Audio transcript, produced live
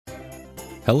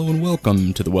Hello and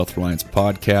welcome to the Wealth Reliance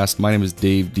Podcast. My name is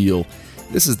Dave Deal.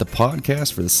 This is the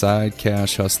podcast for the side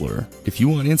cash hustler. If you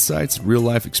want insights and real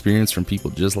life experience from people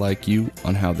just like you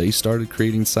on how they started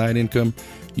creating side income,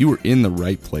 you are in the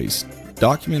right place.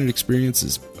 Documented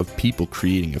experiences of people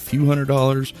creating a few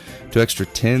 $100s to extra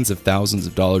tens of thousands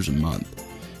of dollars a month.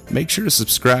 Make sure to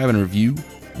subscribe and review.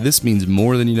 This means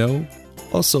more than you know.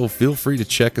 Also, feel free to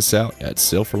check us out at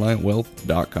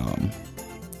selfreliantwealth.com.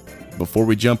 Before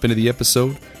we jump into the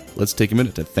episode, let's take a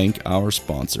minute to thank our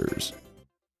sponsors.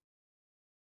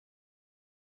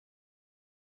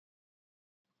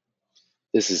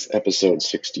 This is episode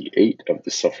 68 of the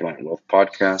Self-Reliant Wealth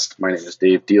Podcast. My name is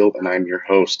Dave Deal, and I'm your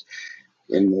host.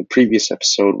 In the previous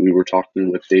episode, we were talking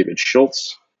with David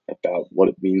Schultz about what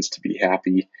it means to be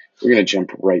happy. We're going to jump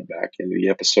right back into the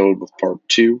episode with part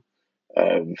 2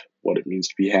 of what it means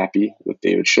to be happy with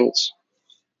David Schultz.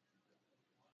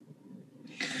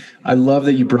 I love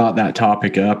that you brought that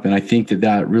topic up, and I think that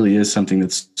that really is something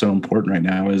that's so important right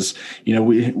now. Is, you know,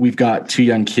 we've got 2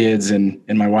 young kids, and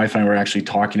my wife and I were actually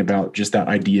talking about just that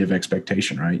idea of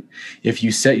expectation, right? If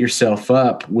you set yourself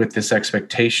up with this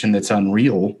expectation that's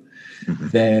unreal,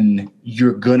 then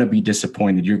you're going to be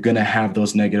disappointed. You're going to have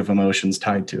those negative emotions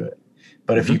tied to it.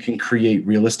 But if you can create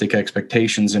realistic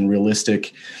expectations and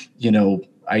realistic,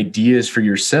 ideas for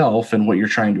yourself and what you're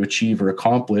trying to achieve or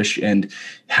accomplish, and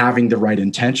having the right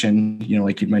intention,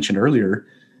 like you mentioned earlier,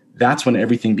 that's when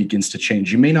everything begins to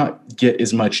change. You may not get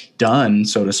as much done,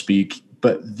 so to speak,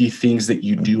 but the things that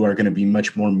you do are going to be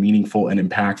much more meaningful and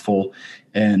impactful,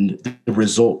 and the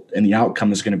result and the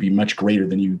outcome is going to be much greater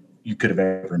than you could have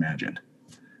ever imagined.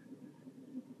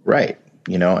 Right.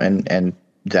 And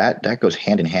that goes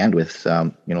hand in hand with,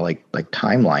 like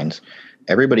timelines.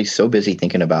 Everybody's so busy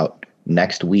thinking about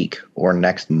next week or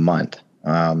next month.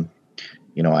 I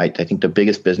think the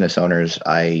biggest business owners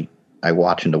I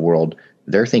watch in the world,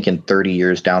 they're thinking 30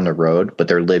 years down the road, but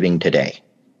they're living today.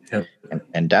 Yep.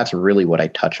 And that's really what I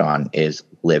touch on, is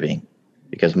living,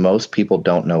 because most people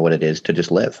don't know what it is to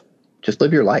just live. Just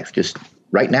live your life, just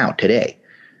right now, today.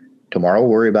 Tomorrow will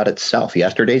worry about itself.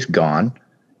 Yesterday's gone.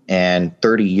 And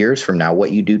 30 years from now,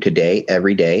 what you do today,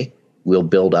 every day, will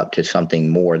build up to something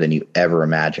more than you ever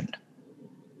imagined.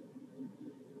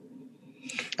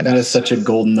 And that is such a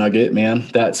golden nugget, man.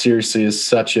 That seriously is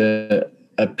such a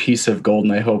piece of gold.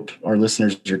 And I hope our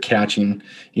listeners are catching,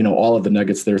 all of the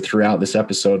nuggets there throughout this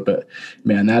episode. But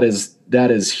man, that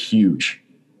is huge,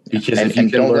 because if you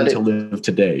can learn to live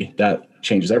today, that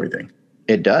changes everything.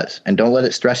 It does. And don't let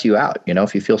it stress you out.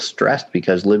 If you feel stressed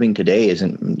because living today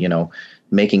isn't,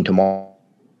 making tomorrow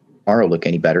look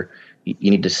any better, you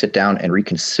need to sit down and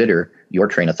reconsider your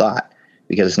train of thought,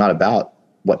 because it's not about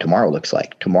what tomorrow looks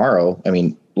like. Tomorrow,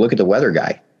 look at the weather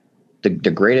guy. The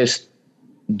greatest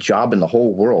job in the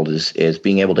whole world is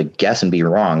being able to guess and be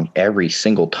wrong every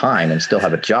single time and still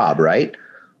have a job, right?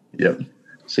 Yep.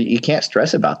 So you can't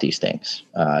stress about these things.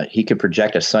 He could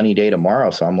project a sunny day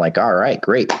tomorrow. So I'm like, all right,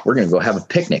 great. We're going to go have a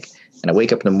picnic. And I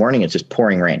wake up in the morning, it's just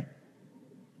pouring rain.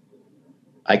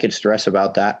 I could stress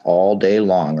about that all day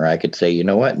long. Or I could say, you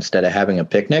know what, instead of having a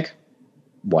picnic,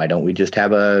 why don't we just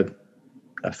have a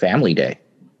family day?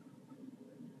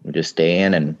 We just stay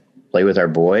in and play with our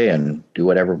boy and do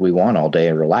whatever we want all day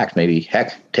and relax. Maybe,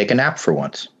 heck, take a nap for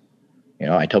once.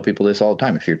 I tell people this all the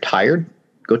time. If you're tired,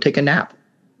 go take a nap.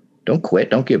 Don't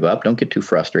quit. Don't give up. Don't get too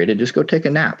frustrated. Just go take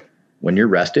a nap. When you're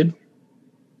rested,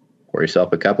 pour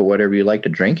yourself a cup of whatever you like to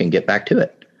drink and get back to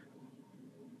it.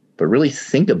 But really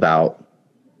think about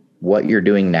what you're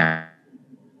doing now.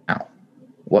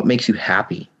 What makes you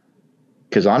happy?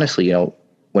 Because honestly,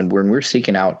 when we're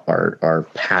seeking out our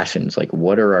passions, like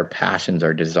what are our passions,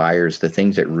 our desires, the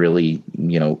things that really,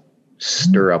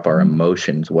 stir up our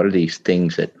emotions? What are these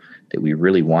things that we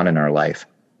really want in our life?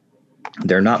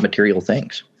 They're not material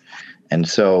things. And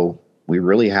so we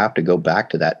really have to go back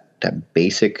to that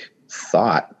basic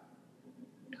thought.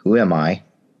 Who am I?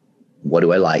 What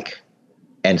do I like?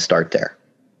 And start there.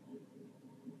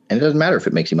 And it doesn't matter if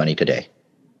it makes you money today.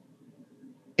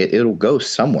 It'll go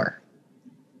somewhere.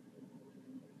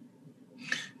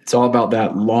 It's all about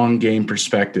that long game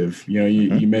perspective.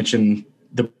 You mentioned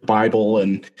the Bible,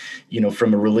 and,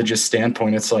 from a religious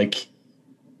standpoint, it's like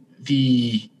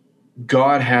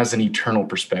God has an eternal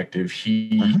perspective.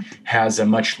 He has a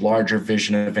much larger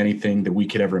vision of anything that we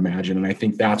could ever imagine. And I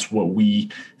think that's what we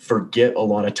forget a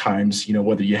lot of times,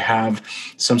 whether you have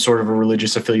some sort of a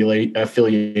religious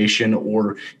affiliation,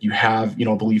 or you have,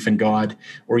 a belief in God,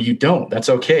 or you don't. That's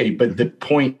okay. But the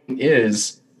point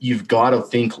is, you've got to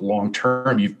think long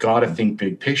term. You've got to think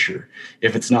big picture.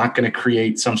 If it's not going to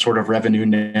create some sort of revenue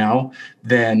now,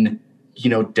 then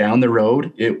down the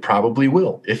road, it probably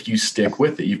will if you stick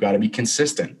with it. You've got to be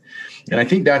consistent. And I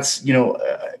think that's,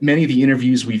 many of the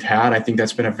interviews we've had, I think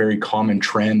that's been a very common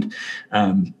trend.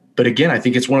 But again, I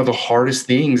think it's one of the hardest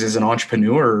things as an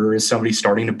entrepreneur or as somebody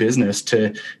starting a business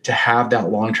to have that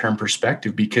long-term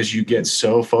perspective, because you get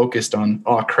so focused on,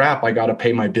 oh crap, I got to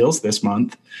pay my bills this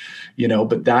month,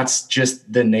 but that's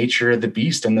just the nature of the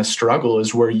beast. And the struggle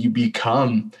is where you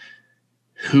become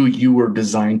who you were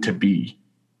designed to be.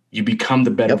 You become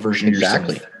the better version of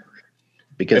yourself.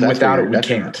 Because without it, we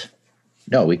can't.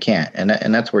 No, we can't.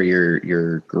 And that's where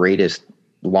your greatest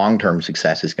long-term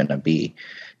success is going to be.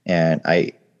 And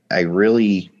I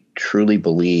really, truly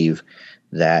believe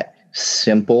that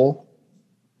simple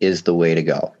is the way to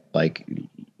go. Like,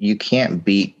 you can't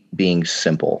beat being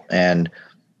simple. And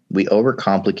we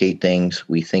overcomplicate things.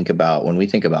 When we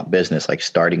think about business, like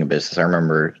starting a business, I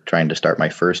remember trying to start my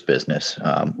first business,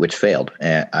 which failed.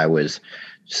 And I was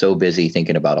so busy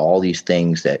thinking about all these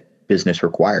things that business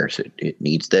requires. It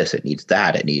needs this, it needs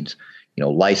that, it needs,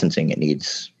 licensing,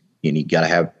 you got to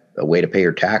have a way to pay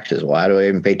your taxes. Well, how do I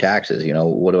even pay taxes?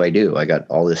 What do? I got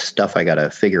all this stuff I got to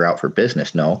figure out for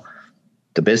business. No,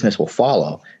 the business will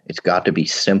follow. It's got to be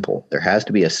simple. There has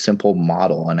to be a simple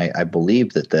model. And I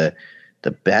believe that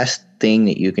the best thing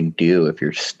that you can do if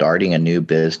you're starting a new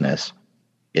business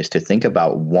is to think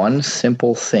about one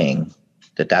simple thing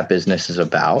that business is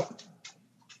about.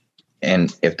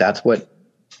 And if that's what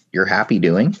you're happy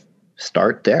doing,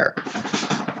 start there.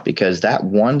 Because that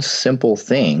one simple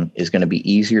thing is going to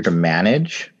be easier to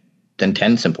manage than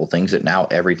 10 simple things that now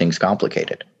everything's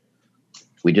complicated.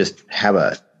 We just have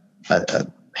a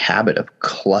habit of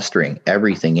clustering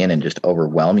everything in and just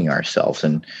overwhelming ourselves.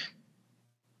 And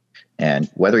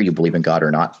whether you believe in God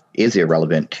or not is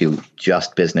irrelevant to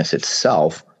just business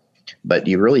itself. But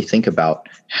you really think about,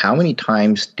 how many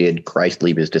times did Christ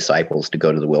leave his disciples to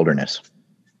go to the wilderness?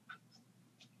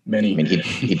 Many. I mean,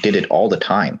 he did it all the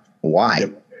time. Why?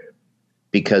 Yep.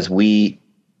 Because we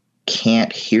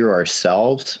can't hear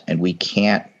ourselves and we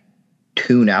can't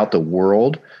tune out the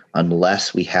world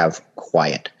unless we have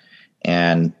quiet.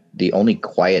 And the only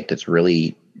quiet that's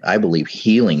really, I believe,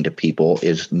 healing to people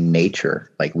is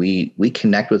nature. Like, we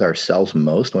connect with ourselves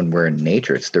most when we're in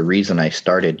nature. It's the reason I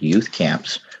started youth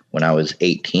camps when I was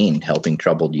 18, helping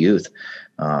troubled youth.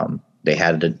 They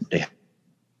had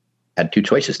two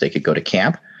choices. They could go to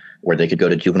camp or they could go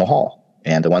to juvenile hall.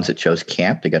 And the ones that chose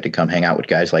camp, they got to come hang out with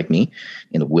guys like me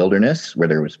in the wilderness where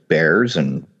there was bears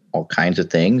and all kinds of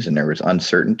things, and there was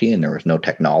uncertainty and there was no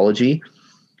technology.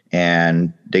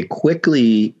 And they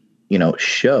quickly,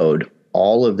 showed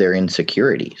all of their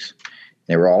insecurities.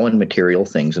 They were all in material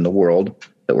things in the world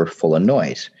that were full of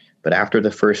noise. But after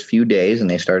the first few days and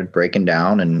they started breaking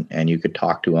down and you could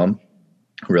talk to them,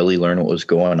 really learn what was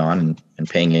going on and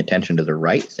paying attention to the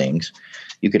right things,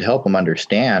 you could help them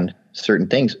understand certain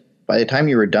things. By the time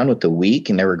you were done with the week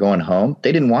and they were going home,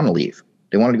 they didn't want to leave.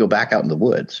 They wanted to go back out in the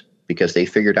woods because they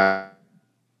figured out,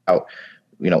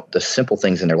 the simple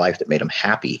things in their life that made them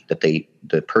happy, that the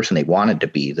person they wanted to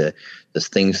be, the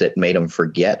things that made them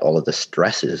forget all of the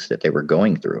stresses that they were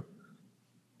going through.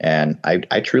 And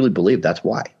I truly believe that's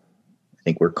why. I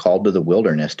think we're called to the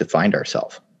wilderness to find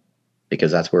ourselves,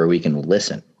 because that's where we can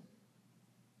listen.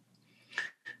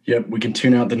 Yep, we can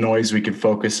tune out the noise. We can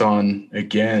focus on,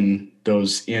 again,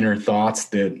 those inner thoughts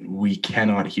that we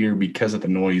cannot hear because of the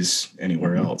noise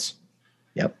anywhere else.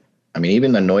 Yep. I mean,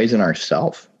 even the noise in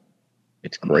ourself,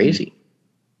 it's crazy.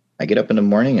 I get up in the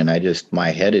morning and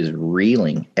my head is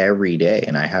reeling every day,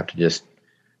 and I have to just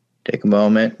take a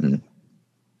moment and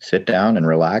sit down and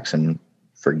relax and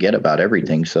forget about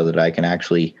everything so that I can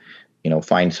actually,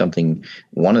 find something.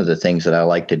 One of the things that I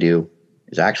like to do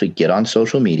is actually get on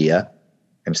social media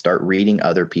and start reading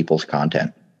other people's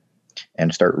content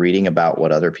and start reading about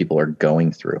what other people are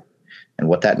going through. And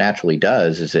what that naturally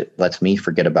does is it lets me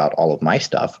forget about all of my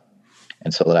stuff,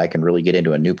 and so that I can really get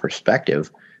into a new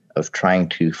perspective of trying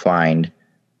to find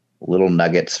little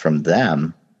nuggets from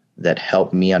them that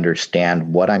help me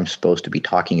understand what I'm supposed to be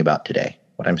talking about today,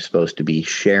 what I'm supposed to be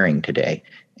sharing today,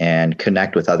 and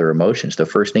connect with other emotions. The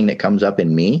first thing that comes up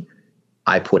in me,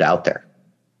 I put out there.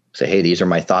 Say, hey, these are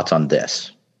my thoughts on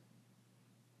this.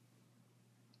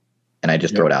 And I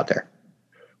just throw it out there.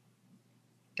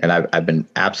 And I've been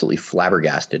absolutely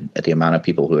flabbergasted at the amount of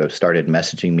people who have started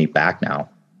messaging me back now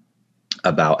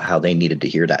about how they needed to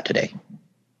hear that today.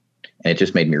 And it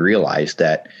just made me realize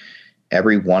that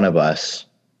every one of us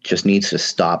just needs to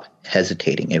stop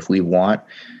hesitating. If we want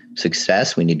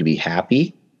success, we need to be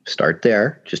happy. Start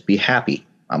there. Just be happy.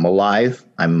 I'm alive.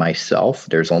 I'm myself.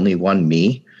 There's only one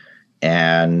me.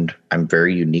 And I'm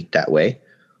very unique that way.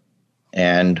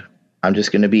 And I'm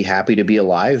just going to be happy to be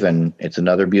alive, and it's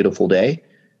another beautiful day.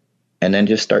 And then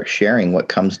just start sharing what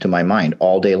comes to my mind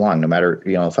all day long, no matter,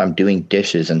 if I'm doing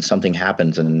dishes and something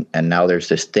happens and now there's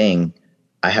this thing,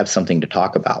 I have something to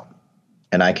talk about.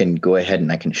 And I can go ahead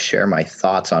and I can share my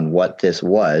thoughts on what this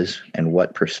was and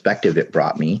what perspective it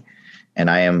brought me. And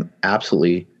I am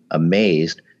absolutely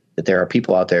amazed that there are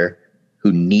people out there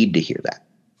who need to hear that,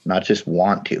 not just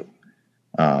want to.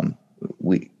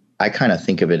 I kind of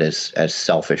think of it as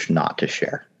selfish not to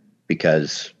share,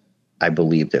 because I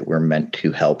believe that we're meant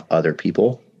to help other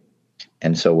people.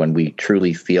 And so when we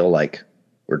truly feel like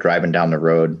we're driving down the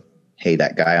road, hey,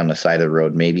 that guy on the side of the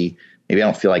road, maybe I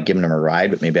don't feel like giving him a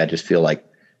ride, but maybe I just feel like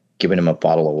giving him a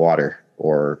bottle of water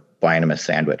or buying him a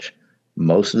sandwich.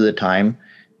 Most of the time,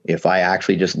 if I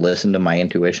actually just listen to my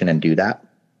intuition and do that,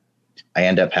 I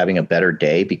end up having a better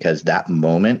day, because that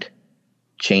moment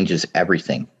changes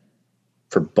everything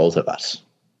for both of us.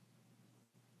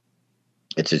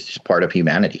 It's just part of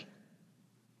humanity.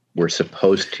 We're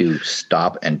supposed to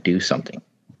stop and do something.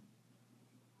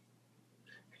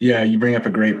 Yeah, you bring up a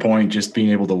great point, just being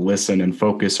able to listen and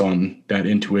focus on that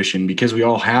intuition, because we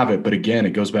all have it. But again,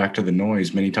 it goes back to the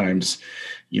noise. Many times,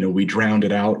 we drown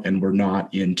it out and we're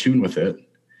not in tune with it.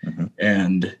 Mm-hmm.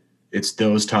 And it's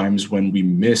those times when we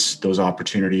miss those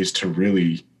opportunities to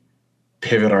really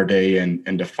pivot our day and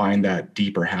to find that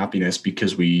deeper happiness,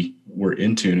 because we were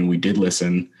in tune and we did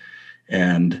listen.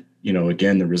 And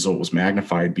again, the result was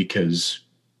magnified because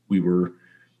we were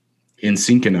in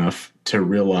sync enough to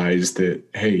realize that,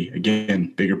 hey,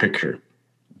 again, bigger picture.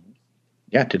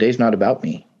 Yeah, today's not about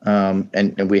me.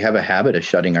 And we have a habit of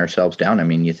shutting ourselves down. I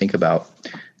mean, you think about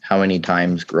how many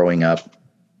times growing up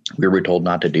we were told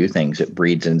not to do things. It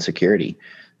breeds insecurity.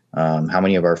 How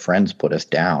many of our friends put us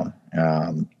down?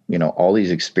 All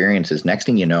these experiences. Next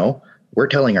thing you know, we're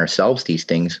telling ourselves these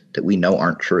things that we know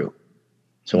aren't true.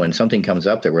 So when something comes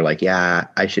up that we're like, yeah,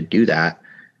 I should do that,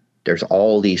 there's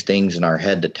all these things in our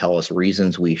head that tell us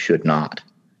reasons we should not.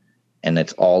 And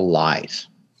it's all lies.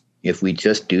 If we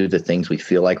just do the things we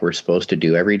feel like we're supposed to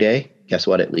do every day, guess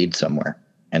what? It leads somewhere.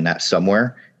 And that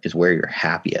somewhere is where you're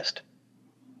happiest.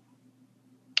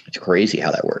 It's crazy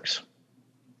how that works.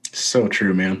 So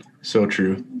true, man. So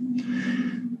true.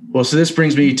 Well, so this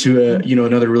brings me to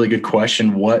another really good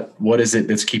question. What is it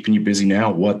that's keeping you busy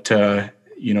now? What are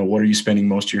you spending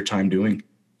most of your time doing?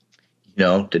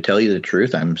 To tell you the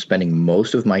truth, I'm spending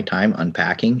most of my time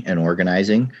unpacking and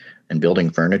organizing and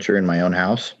building furniture in my own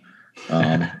house.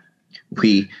 When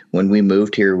we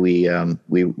moved here, we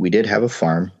did have a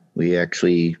farm.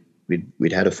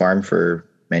 We'd had a farm for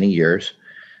many years.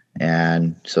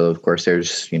 And so, of course,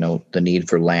 there's, the need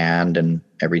for land and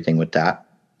everything with that.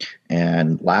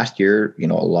 And last year, a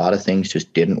lot of things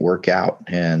just didn't work out,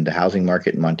 and the housing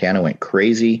market in Montana went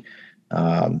crazy.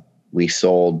 We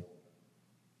sold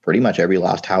pretty much every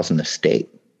last house in the state.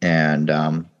 And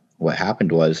what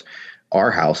happened was our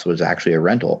house was actually a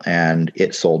rental, and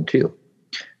it sold too.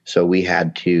 So we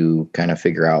had to kind of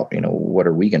figure out, what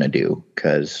are we going to do?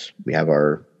 Because we have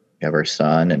our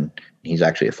son, and he's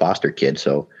actually a foster kid.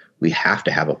 So we have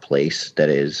to have a place that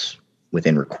is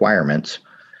within requirements.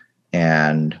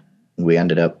 And we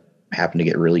ended up having to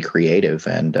get really creative.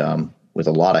 And with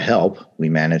a lot of help, we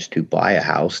managed to buy a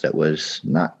house that was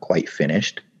not quite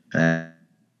finished. And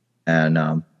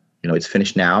it's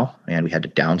finished now. And we had to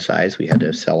downsize. We had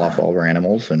to sell off all of our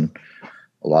animals and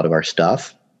a lot of our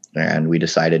stuff. And we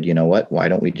decided, why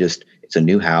don't we it's a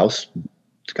new house.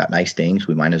 It's got nice things.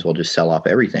 We might as well just sell off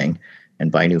everything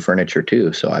and buy new furniture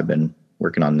too. So I've been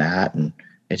working on that, and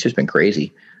it's just been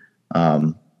crazy.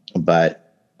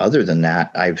 But other than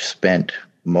that, I've spent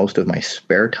most of my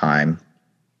spare time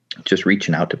just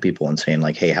reaching out to people and saying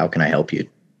like, hey, how can I help you?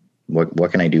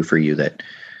 What can I do for you that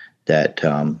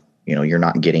you're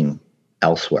not getting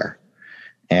elsewhere?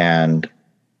 And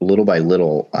little by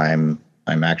little, I'm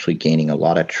actually gaining a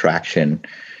lot of traction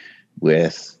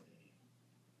with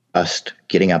us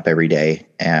getting up every day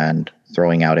and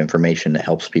throwing out information that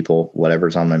helps people,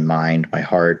 whatever's on my mind, my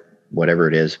heart, whatever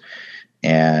it is.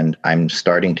 And I'm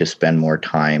starting to spend more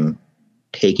time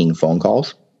taking phone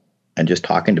calls and just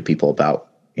talking to people about,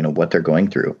 what they're going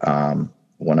through.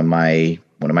 One of my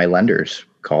lenders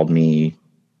called me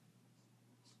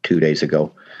 2 days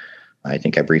ago. I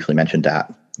think I briefly mentioned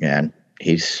that. And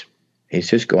he's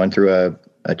just going through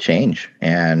a change,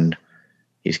 and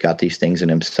he's got these things in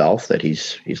himself that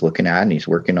he's looking at and he's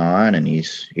working on, and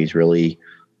he's really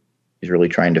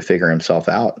trying to figure himself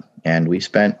out. And we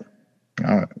spent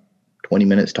 20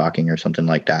 minutes talking or something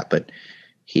like that. But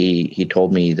he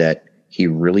told me that he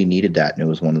really needed that, and it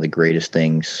was one of the greatest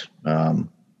things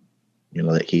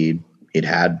that he'd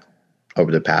had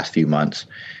over the past few months.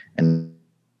 And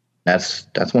that's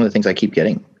one of the things I keep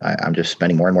getting. I'm just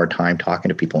spending more and more time talking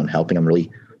to people and helping them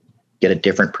really get a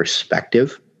different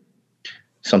perspective,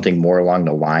 something more along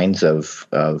the lines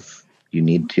of you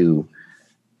need to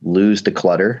lose the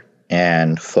clutter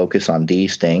and focus on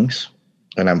these things.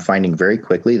 And I'm finding very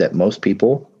quickly that most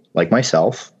people, like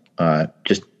myself,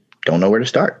 just don't know where to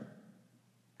start.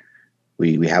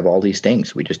 We have all these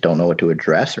things. We just don't know what to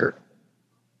address, or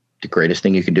the greatest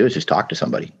thing you can do is just talk to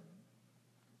somebody.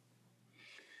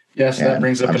 Yes, that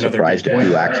brings up I'm another surprised good point.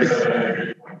 Who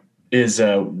actually is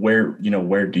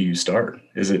where do you start?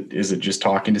 Is it just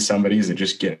talking to somebody? Is it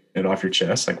just getting it off your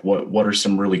chest? Like what are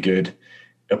some really good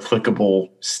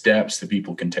applicable steps that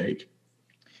people can take?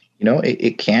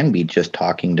 It can be just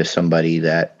talking to somebody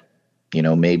that,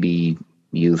 maybe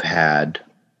you've had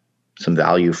some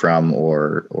value from,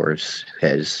 or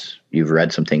you've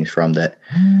read some things from that,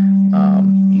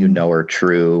 are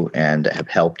true and have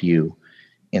helped you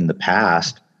in the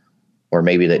past, or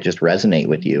maybe that just resonate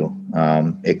with you.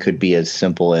 It could be as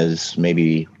simple as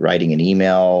maybe writing an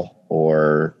email,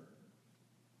 or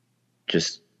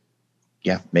just,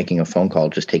 making a phone call,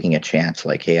 just taking a chance.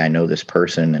 Like, hey, I know this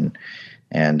person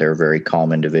and they're a very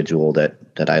calm individual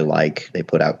that I like. They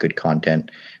put out good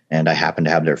content, and I happen to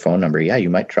have their phone number. Yeah, you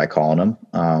might try calling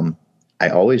them. I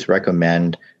always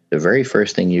recommend the very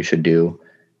first thing you should do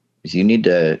is you need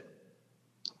to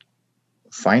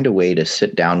find a way to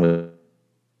sit down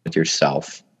with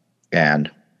yourself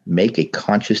and make a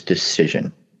conscious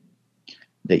decision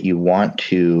that you want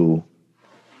to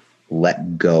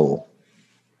let go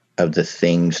of the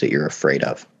things that you're afraid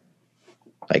of.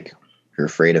 Like, you're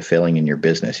afraid of failing in your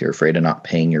business. You're afraid of not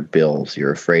paying your bills.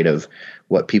 You're afraid of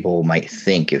what people might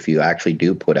think if you actually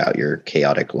do put out your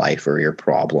chaotic life or your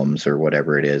problems or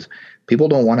whatever it is. People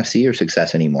don't want to see your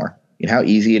success anymore. You know how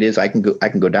easy it is? I can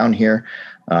go down here.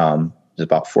 It's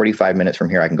about 45 minutes from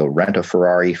here. I can go rent a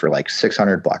Ferrari for like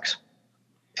 $600,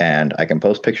 and I can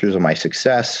post pictures of my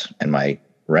success and my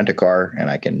rent a car, and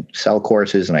I can sell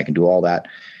courses, and I can do all that,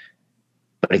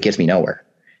 but it gets me nowhere.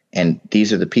 And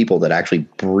these are the people that actually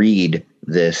breed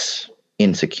this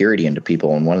insecurity into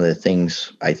people. And one of the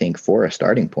things I think for a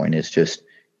starting point is just,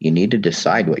 you need to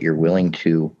decide what you're willing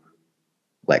to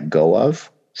let go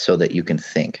of so that you can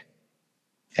think.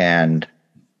 And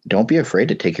don't be afraid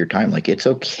to take your time. Like, it's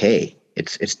okay.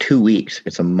 It's 2 weeks.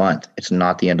 It's a month. It's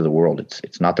not the end of the world.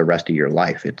 It's not the rest of your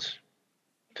life. It's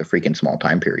a freaking small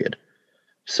time period.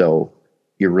 So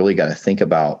you really got to think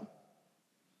about,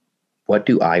 what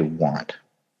do I want?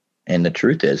 And the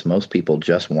truth is, most people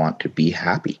just want to be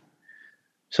happy.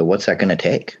 So what's that going to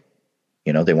take?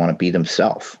 They want to be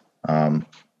themselves.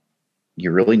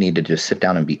 You really need to just sit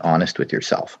down and be honest with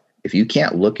yourself. If you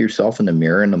can't look yourself in the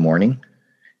mirror in the morning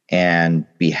and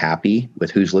be happy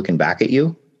with who's looking back at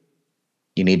you,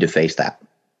 you need to face that,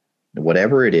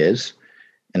 whatever it is.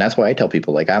 And that's why I tell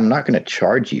people, like, I'm not going to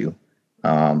charge you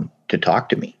to talk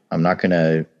to me. I'm not going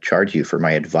to charge you for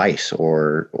my advice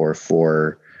or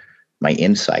for my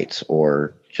insights,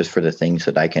 or just for the things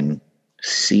that I can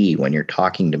see when you're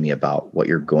talking to me about what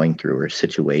you're going through, or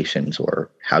situations, or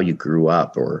how you grew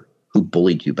up, or who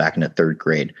bullied you back in the 3rd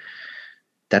grade.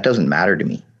 That doesn't matter to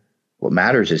me. What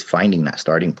matters is finding that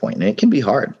starting point. And it can be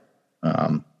hard.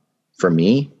 For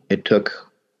me, it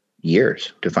took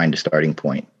years to find a starting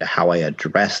point, how I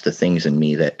address the things in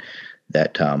me that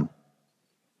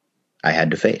I had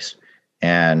to face.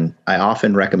 And I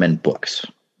often recommend books.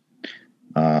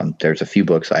 There's a few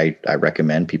books I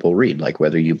recommend people read, like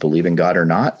Whether You Believe in God or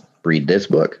Not, read this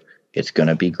book. It's going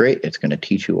to be great. It's going to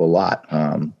teach you a lot.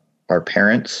 Our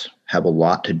parents have a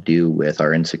lot to do with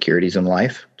our insecurities in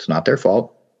life. It's not their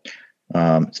fault.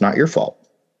 It's not your fault.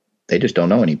 They just don't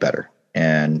know any better.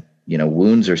 And,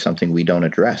 wounds are something we don't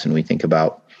address. And we think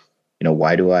about,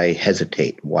 why do I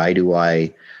hesitate? Why do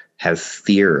I have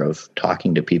fear of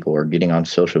talking to people or getting on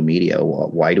social media?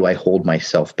 Why do I hold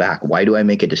myself back? Why do I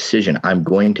make a decision? I'm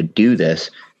going to do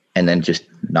this and then just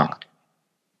not.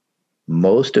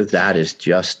 Most of that is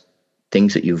just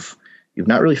things that you've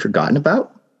not really forgotten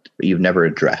about, but you've never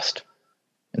addressed.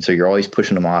 And so you're always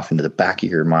pushing them off into the back of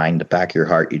your mind, the back of your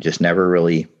heart. You never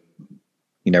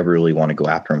really want to go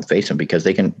after them, face them, because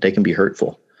they can be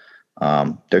hurtful.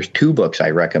 There's 2 books I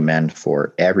recommend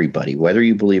for everybody. Whether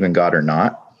You Believe in God or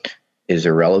Not is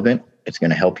irrelevant. It's going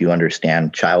to help you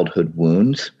understand childhood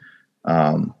wounds.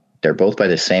 They're both by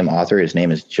the same author. His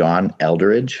name is John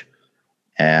Eldredge.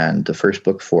 And the first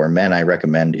book for men I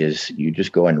recommend is you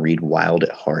just go and read Wild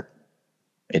at Heart.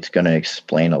 It's going to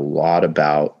explain a lot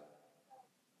about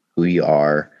who you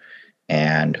are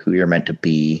and who you're meant to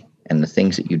be and the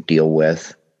things that you deal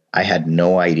with. I had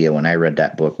no idea when I read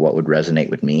that book what would resonate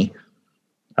with me.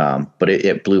 But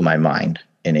it blew my mind,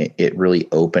 and it really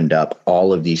opened up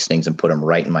all of these things and put them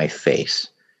right in my face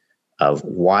of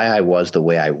why I was the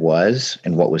way I was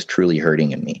and what was truly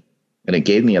hurting in me. And it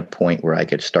gave me a point where I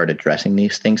could start addressing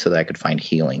these things so that I could find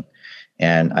healing.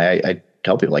 And I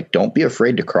tell people, like, don't be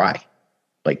afraid to cry.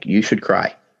 Like, you should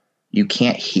cry. You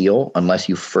can't heal unless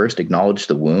you first acknowledge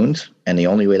the wounds. And the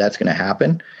only way that's going to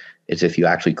happen is if you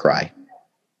actually cry.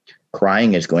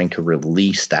 Crying is going to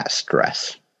release that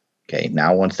stress. Okay.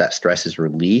 Now, once that stress is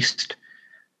released,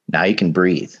 now you can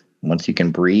breathe. Once you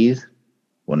can breathe,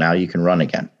 well, now you can run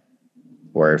again.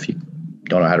 Or if you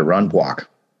don't know how to run, walk,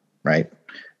 right?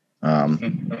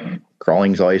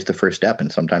 Crawling is always the first step.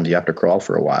 And sometimes you have to crawl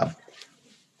for a while.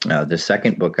 The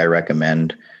second book I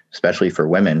recommend, especially for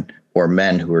women or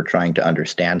men who are trying to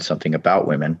understand something about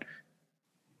women,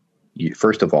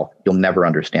 first of all, you'll never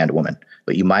understand a woman,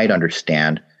 but you might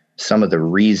understand some of the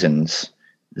reasons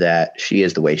that she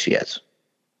is the way she is.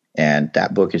 And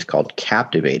that book is called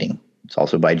Captivating. It's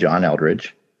also by John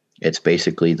Eldredge. It's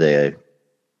basically the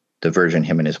version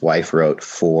him and his wife wrote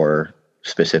for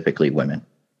specifically women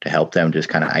to help them just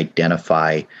kind of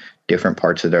identify different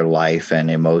parts of their life and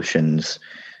emotions,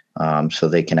 so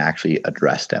they can actually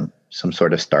address them, some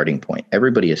sort of starting point.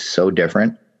 Everybody is so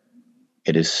different.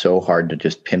 It is so hard to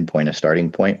just pinpoint a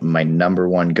starting point. My number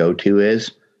one go-to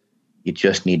is you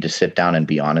just need to sit down and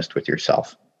be honest with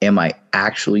yourself. Am I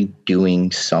actually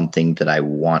doing something that I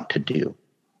want to do?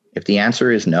 If the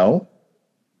answer is no,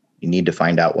 you need to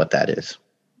find out what that is.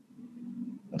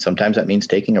 And sometimes that means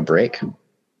taking a break.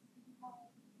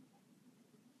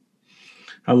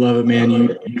 I love it,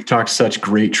 man. You've talked such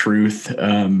great truth.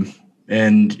 And,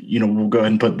 we'll go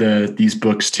ahead and put these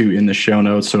books too in the show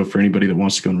notes. So for anybody that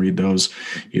wants to go and read those,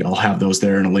 I'll have those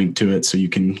there and a link to it so you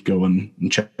can go and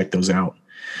check those out.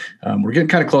 We're getting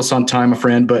kind of close on time, my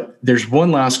friend, but there's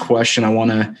one last question I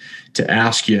want to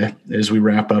ask you as we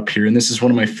wrap up here. And this is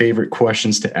one of my favorite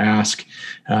questions to ask.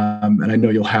 And I know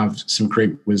you'll have some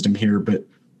great wisdom here, but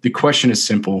the question is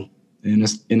simple. In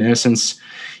essence,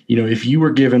 if you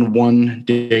were given one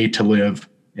day to live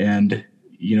and,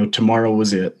 tomorrow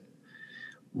was it,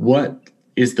 what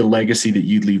is the legacy that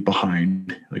you'd leave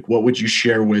behind? Like, what would you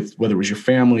share with, whether it was your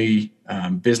family,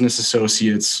 business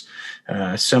associates,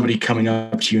 somebody coming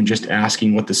up to you and just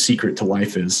asking what the secret to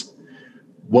life is?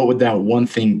 What would that one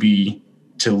thing be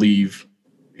to leave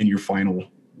in your final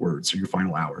words or your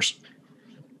final hours?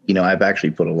 I've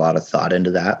actually put a lot of thought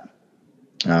into that.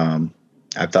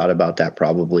 I've thought about that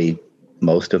probably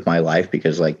most of my life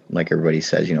because like everybody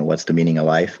says, what's the meaning of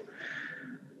life?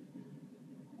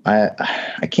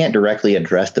 I can't directly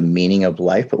address the meaning of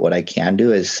life, but what I can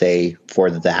do is say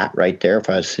for that right there, if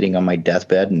I was sitting on my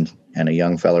deathbed and a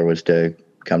young fella was to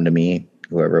come to me,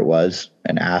 whoever it was,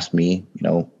 and ask me,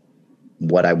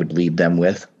 what I would leave them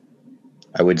with,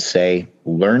 I would say,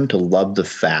 learn to love the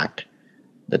fact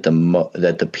that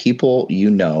the people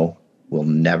will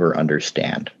never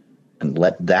understand, and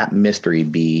let that mystery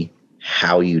be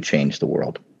how you change the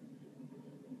world.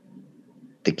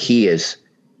 The key is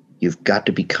you've got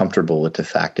to be comfortable with the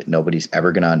fact that nobody's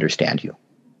ever going to understand you.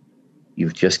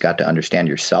 You've just got to understand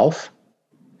yourself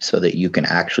so that you can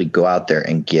actually go out there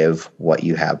and give what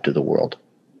you have to the world.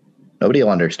 Nobody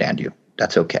will understand you.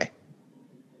 That's okay.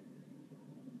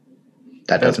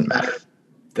 That doesn't matter.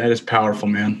 That is powerful,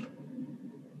 man.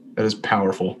 That is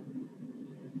powerful.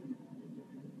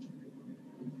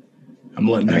 I'm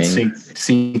letting that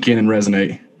sink in and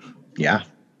resonate. Yeah.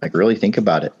 Like, really think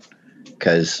about it,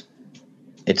 because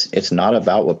it's not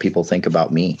about what people think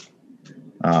about me.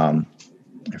 I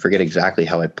forget exactly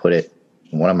how I put it.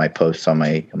 One of my posts on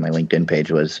my LinkedIn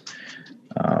page was,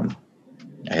 I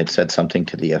had said something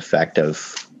to the effect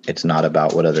of, it's not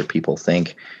about what other people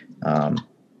think,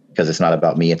 because it's not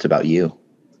about me, it's about you.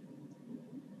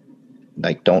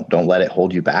 Like, don't let it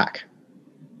hold you back.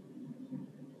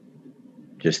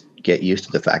 Just get used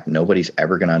to the fact nobody's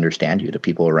ever going to understand you. The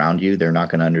people around you, they're not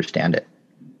going to understand it.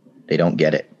 They don't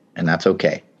get it. And that's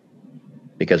okay.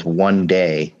 Because one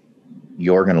day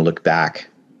you're going to look back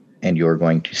and you're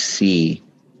going to see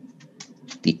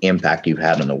the impact you've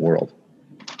had on the world.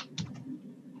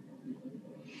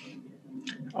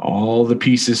 All the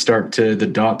pieces the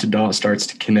dot to dot starts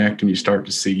to connect, and you start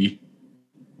to see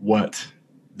what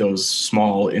those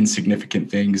small, insignificant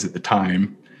things at the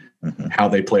time, how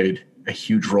they played a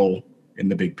huge role in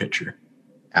the big picture.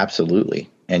 Absolutely.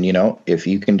 And, if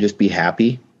you can just be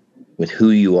happy with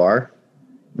who you are,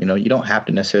 you don't have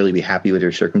to necessarily be happy with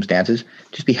your circumstances.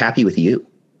 Just be happy with you.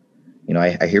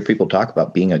 I hear people talk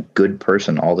about being a good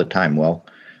person all the time. Well,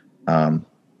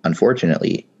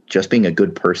 unfortunately, just being a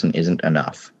good person isn't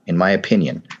enough, in my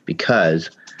opinion, because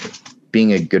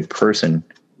being a good person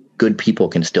good people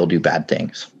can still do bad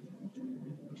things.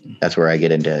 That's where I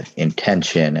get into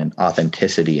intention and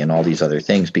authenticity and all these other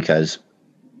things, because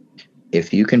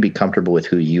if you can be comfortable with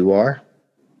who you are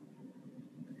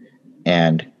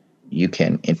and you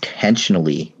can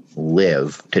intentionally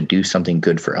live to do something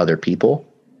good for other people,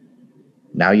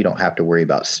 now you don't have to worry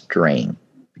about straying,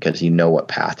 because you know what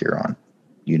path you're on.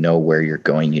 You know where you're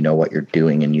going, you know what you're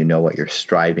doing, and you know what you're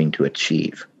striving to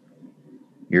achieve.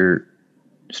 You're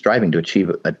striving to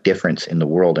achieve a difference in the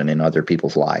world and in other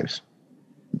people's lives.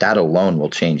 That alone will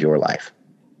change your life.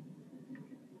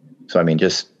 So, I mean,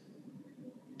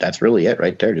 that's really it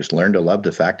right there. Just learn to love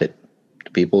the fact that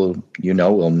the people you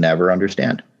know will never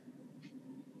understand.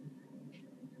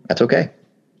 That's okay.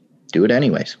 Do it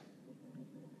anyways.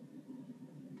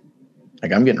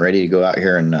 Like, I'm getting ready to go out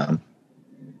here in a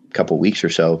couple weeks or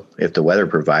so, if the weather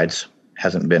provides.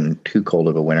 Hasn't been too cold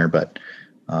of a winter, but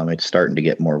it's starting to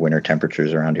get more winter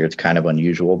temperatures around here. It's kind of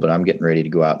unusual, but I'm getting ready to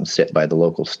go out and sit by the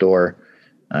local store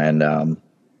and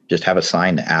just have a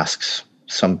sign that asks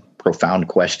some profound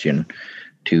question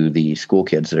to the school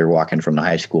kids that are walking from the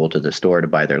high school to the store to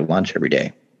buy their lunch every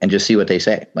day, and just see what they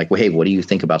say. Like, well, hey, what do you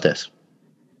think about this?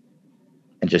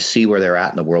 And just see where they're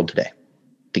at in the world today,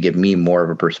 to give me more of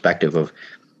a perspective of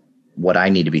what I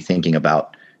need to be thinking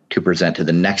about to present to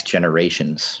the next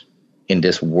generations in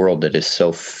this world that is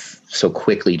so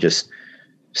quickly just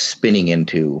spinning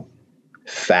into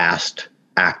fast,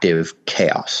 active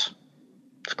chaos.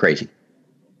 It's crazy.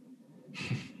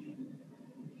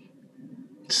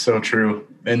 So true.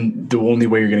 And the only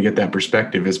way you're going to get that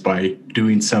perspective is by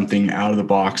doing something out of the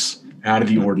box, out of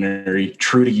the ordinary,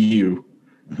 true to you.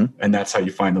 Mm-hmm. And that's how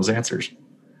you find those answers.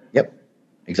 Yep,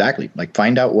 exactly. Like,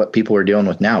 find out what people are dealing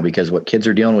with now, because what kids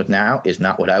are dealing with now is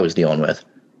not what I was dealing with.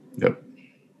 Yep.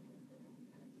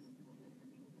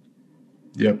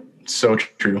 Yep. So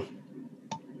true.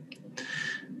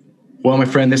 Well, my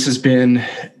friend, this has been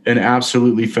an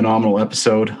absolutely phenomenal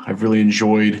episode. I've really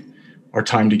enjoyed our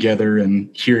time together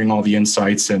and hearing all the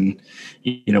insights and,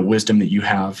 wisdom that you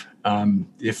have.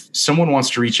 If someone wants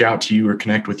to reach out to you or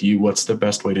connect with you, what's the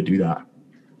best way to do that?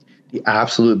 The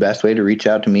absolute best way to reach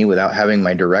out to me without having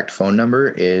my direct phone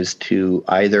number is to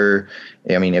either,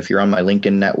 if you're on my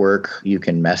LinkedIn network, you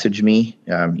can message me.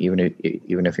 Even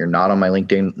if you're not on my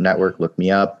LinkedIn network, look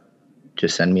me up,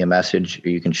 just send me a message, or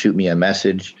you can shoot me a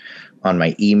message on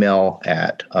my email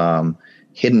at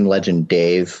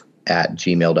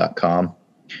hiddenlegenddave@gmail.com.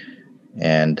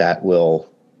 And that will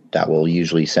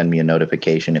usually send me a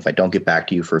notification. If I don't get back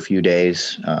to you for a few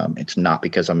days, it's not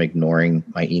because I'm ignoring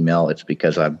my email. It's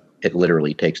because it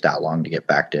literally takes that long to get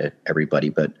back to everybody.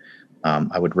 But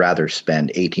I would rather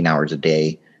spend 18 hours a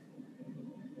day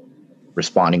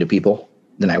responding to people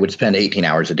than I would spend 18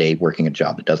 hours a day working a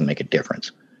job that doesn't make a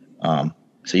difference.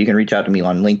 So you can reach out to me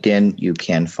on LinkedIn. You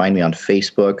can find me on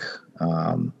Facebook.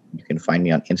 You can find me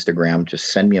on Instagram.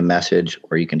 Just send me a message,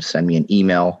 or you can send me an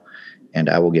email, and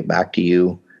I will get back to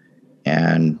you.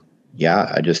 And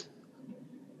yeah, I just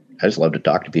love to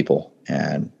talk to people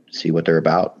and see what they're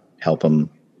about, help them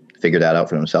figure that out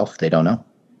for themselves if they don't know.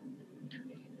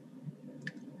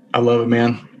 I love it,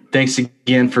 man. Thanks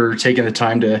again for taking the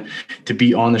time to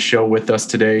be on the show with us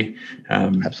today.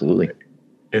 Absolutely.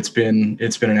 It's been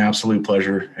an absolute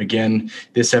pleasure. Again,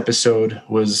 this episode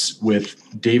was with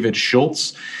David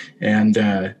Schultz, and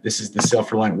this is the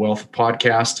Self-Reliant Wealth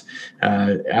Podcast.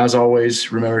 As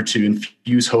always, remember to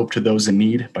infuse hope to those in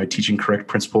need by teaching correct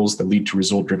principles that lead to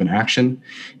result-driven action.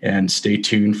 And stay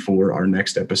tuned for our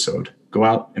next episode. Go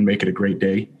out and make it a great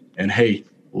day. And hey,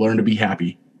 learn to be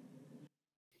happy.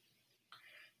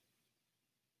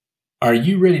 Are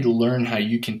you ready to learn how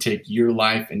you can take your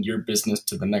life and your business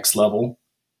to the next level?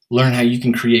 Learn how you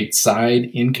can create side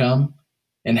income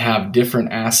and have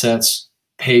different assets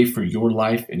pay for your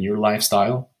life and your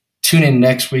lifestyle? Tune in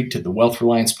next week to the Wealth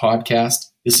Reliance Podcast.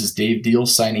 This is Dave Deal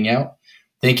signing out.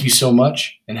 Thank you so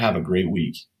much and have a great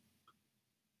week.